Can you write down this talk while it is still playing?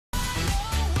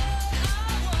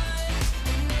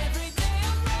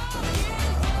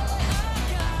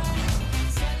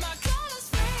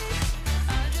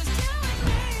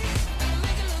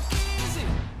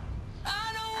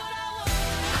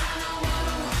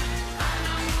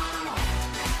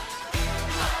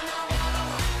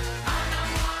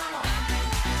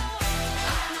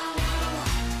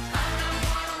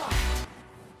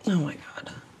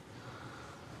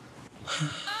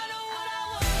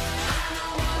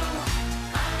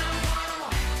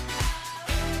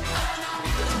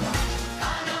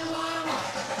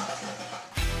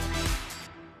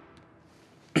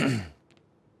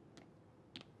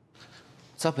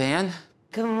What's up, Ann?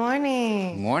 Good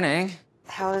morning. Good morning.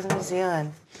 How was New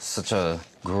Zealand? Such a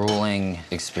grueling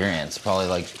experience. Probably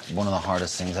like one of the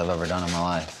hardest things I've ever done in my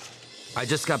life. I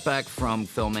just got back from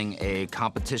filming a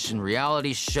competition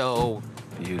reality show.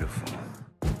 Beautiful.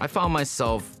 I found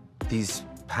myself these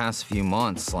past few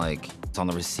months like on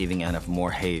the receiving end of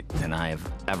more hate than I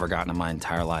have ever gotten in my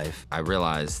entire life. I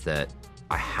realized that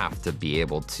I have to be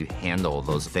able to handle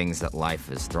those things that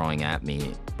life is throwing at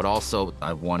me, but also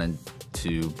I wanted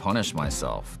to punish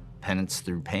myself. Penance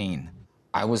through pain.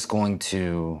 I was going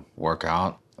to work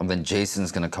out, and then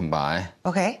Jason's gonna come by.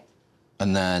 Okay.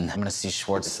 And then I'm gonna see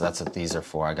Schwartz, so that's what these are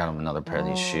for. I got him another pair of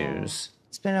these shoes.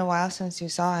 It's been a while since you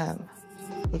saw him.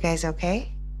 You guys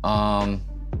okay?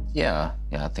 Yeah,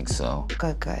 I think so.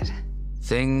 Good.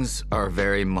 Things are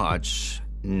very much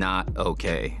not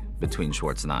okay between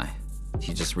Schwartz and I.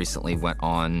 He just recently went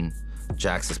on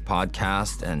Jax's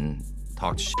podcast and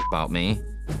talked shit about me.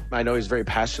 I know he's very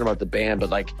passionate about the band, but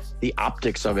like the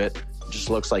optics of it just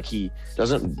looks like he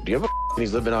doesn't give a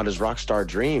he's living out his rock star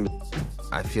dream.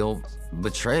 I feel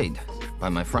betrayed by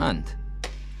my friend.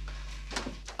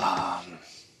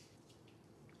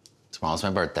 Tomorrow's my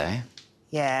birthday.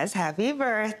 Yes, happy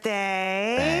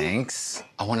birthday. Thanks.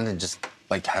 I wanted to just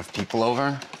like have people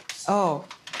over. Oh,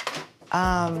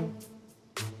 Well,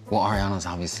 Ariana's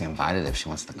obviously invited if she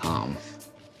wants to come.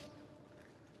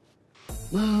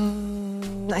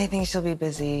 I think she'll be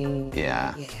busy.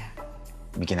 Yeah. Yeah.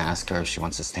 We can ask her if she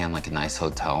wants to stay in like a nice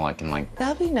hotel. I can like,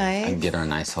 That'd be nice. I can get her a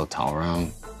nice hotel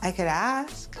room. I could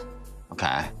ask.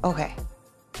 Okay. Okay.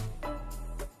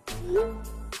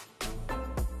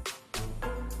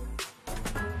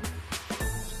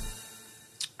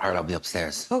 All right, I'll be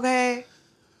upstairs. Okay.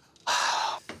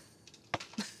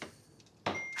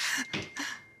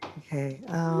 Okay,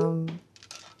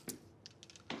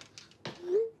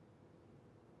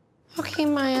 Okay,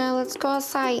 Maya, let's go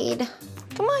outside.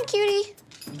 Come on, cutie.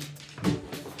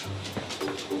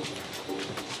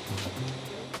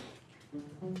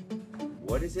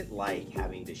 What is it like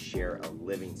having to share a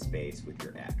living space with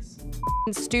your ex?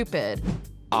 Stupid.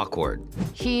 Awkward.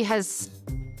 He has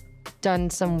done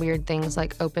some weird things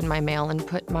like open my mail and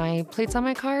put my plates on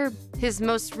my car. His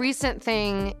most recent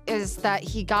thing is that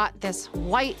he got this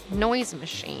white noise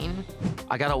machine.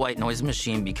 I got a white noise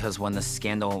machine because when the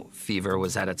scandal fever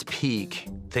was at its peak,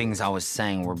 things I was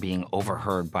saying were being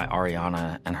overheard by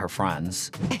Ariana and her friends.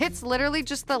 It's literally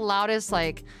just the loudest,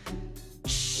 like,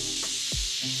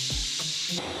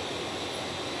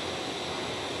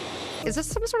 Is this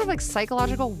some sort of like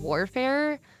psychological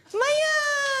warfare? Maya!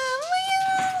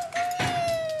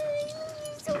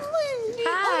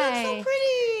 Hi. So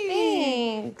pretty.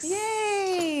 Thanks.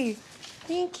 Yay.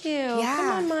 Thank you. Yeah. Come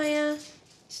on, Maya.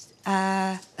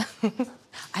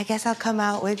 I guess I'll come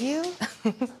out with you.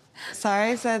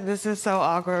 Sorry I said this is so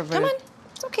awkward, but... Come on.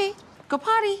 It's okay. Go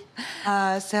potty.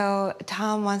 So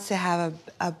Tom wants to have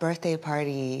a birthday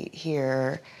party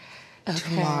here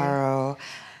tomorrow.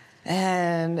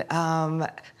 And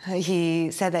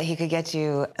he said that he could get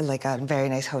you like a very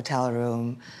nice hotel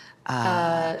room.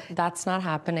 That's not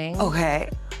happening. Okay.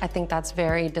 I think that's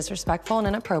very disrespectful and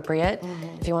inappropriate.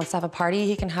 If he wants to have a party,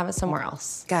 he can have it somewhere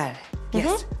else. Got it.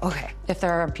 Yes. Okay. If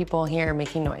there are people here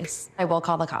making noise, I will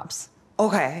call the cops.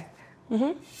 Okay.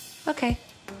 Okay.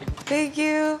 Thank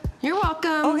you. You're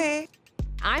welcome. Okay.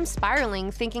 I'm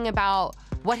spiraling thinking about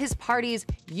what his parties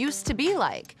used to be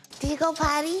like. Do you go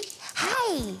potty?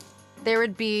 Hi. There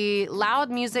would be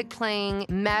loud music playing,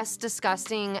 mess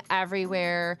disgusting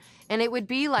everywhere, and it would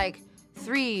be like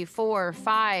 3, 4,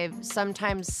 5,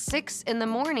 sometimes 6 in the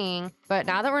morning. But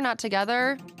now that we're not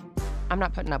together, I'm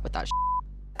not putting up with that shit.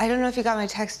 I don't know if you got my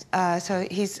text. So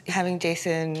he's having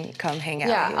Jason come hang out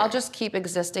Yeah, here. I'll just keep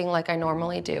existing like I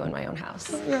normally do in my own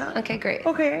house. Yeah. Okay, great.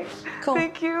 Okay. Cool.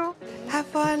 Thank you. Have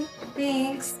fun.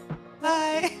 Thanks.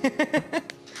 Bye.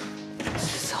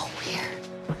 So weird.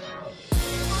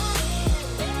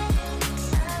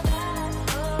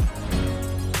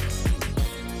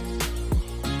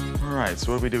 All right,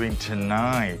 so what are we doing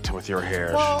tonight with your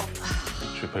hair? Well,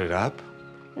 Should we put it up?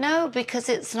 no, because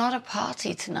it's not a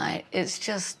party tonight. It's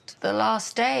just the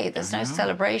last day. There's no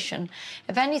celebration.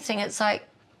 If anything, it's like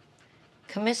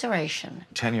commiseration.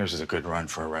 10 years is a good run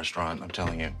for a restaurant, I'm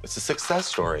telling you. It's a success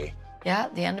story. Yeah,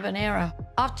 the end of an era.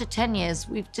 After 10 years,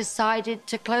 we've decided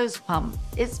to close Pump.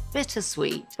 It's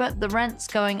bittersweet, but the rent's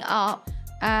going up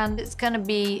and it's going to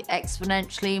be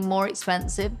exponentially more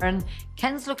expensive. And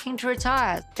Ken's looking to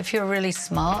retire. If you're really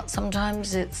smart,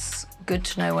 sometimes it's good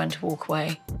to know when to walk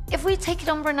away. If we take it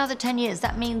on for another 10 years,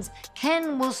 that means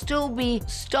Ken will still be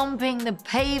stomping the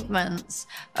pavements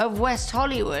of West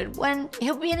Hollywood when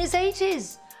he'll be in his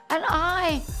 80s. And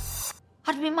I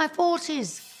I'd be in my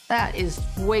 40s. That is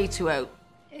way too old.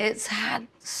 It's had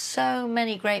so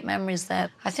many great memories there.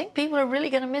 I think people are really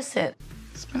going to miss it.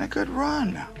 It's been a good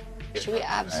run. Should we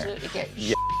absolutely get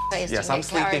faced Yes, and I'm get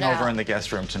carried sleeping over out? in the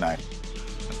guest room tonight.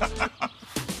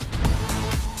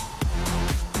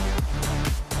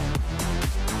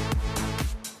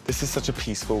 This is such a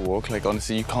peaceful walk. Like,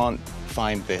 honestly, you can't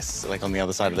find this, like, on the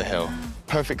other side of the hill.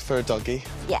 Perfect for a doggy.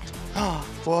 Yeah. Oh,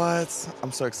 what?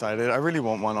 I'm so excited. I really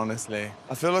want one, honestly.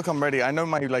 I feel like I'm ready. I know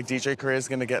my, like, DJ career is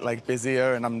gonna get, like,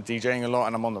 busier, and I'm DJing a lot,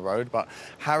 and I'm on the road, but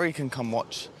Harry can come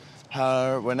watch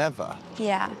her whenever.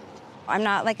 Yeah. I'm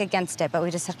not, like, against it, but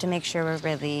we just have to make sure we're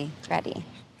really ready.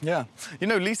 Yeah. You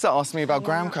know, Lisa asked me about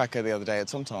graham cracker the other day at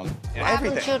Tom Tom. What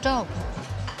happened to your dog?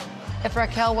 If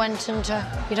Raquel went into...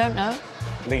 You don't know?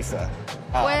 Lisa.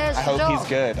 Where's I the hope dog? he's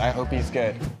good. I hope he's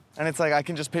good. And it's like, I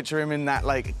can just picture him in that,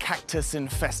 like,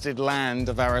 cactus-infested land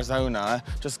of Arizona,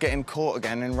 just getting caught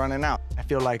again and running out. I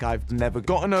feel like I've never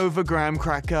gotten over graham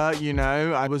cracker, you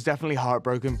know? I was definitely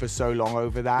heartbroken for so long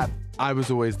over that. I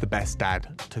was always the best dad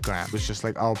to Graham. It was just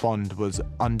like our bond was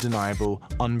undeniable,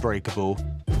 unbreakable.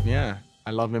 Yeah,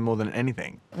 I love him more than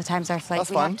anything. What time's our flight?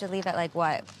 That's we fun. have to leave at, like,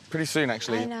 what? Pretty soon,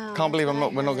 actually. I know, Can't believe that's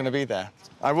what I we're not heard. going to be there.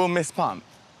 I will miss Pump,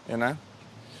 you know?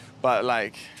 But,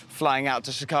 like, flying out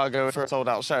to Chicago for a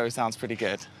sold-out show sounds pretty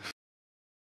good.